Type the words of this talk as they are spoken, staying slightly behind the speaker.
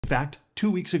fact, 2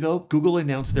 weeks ago, Google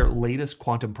announced their latest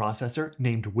quantum processor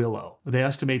named Willow. They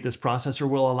estimate this processor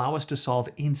will allow us to solve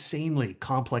insanely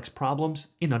complex problems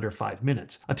in under 5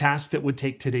 minutes, a task that would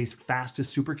take today's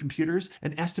fastest supercomputers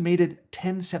an estimated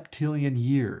 10 septillion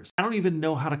years. I don't even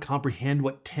know how to comprehend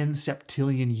what 10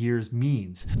 septillion years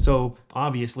means. So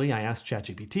obviously I asked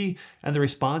ChatGPT, and the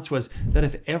response was that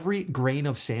if every grain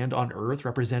of sand on Earth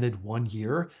represented 1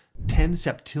 year, 10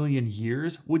 septillion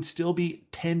years would still be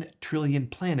 10 trillion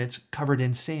planets covered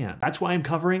in sand. That's why I'm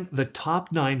covering the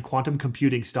top 9 quantum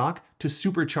computing stock to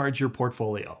supercharge your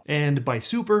portfolio. And by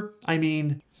super, I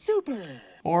mean super.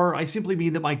 Or I simply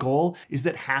mean that my goal is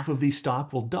that half of these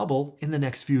stock will double in the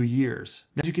next few years.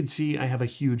 As you can see, I have a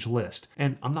huge list,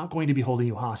 and I'm not going to be holding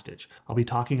you hostage. I'll be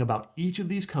talking about each of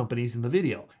these companies in the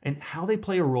video and how they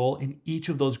play a role in each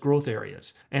of those growth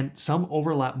areas. And some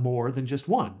overlap more than just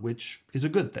one, which is a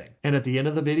good thing. And at the end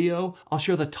of the video, I'll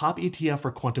share the top ETF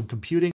for quantum computing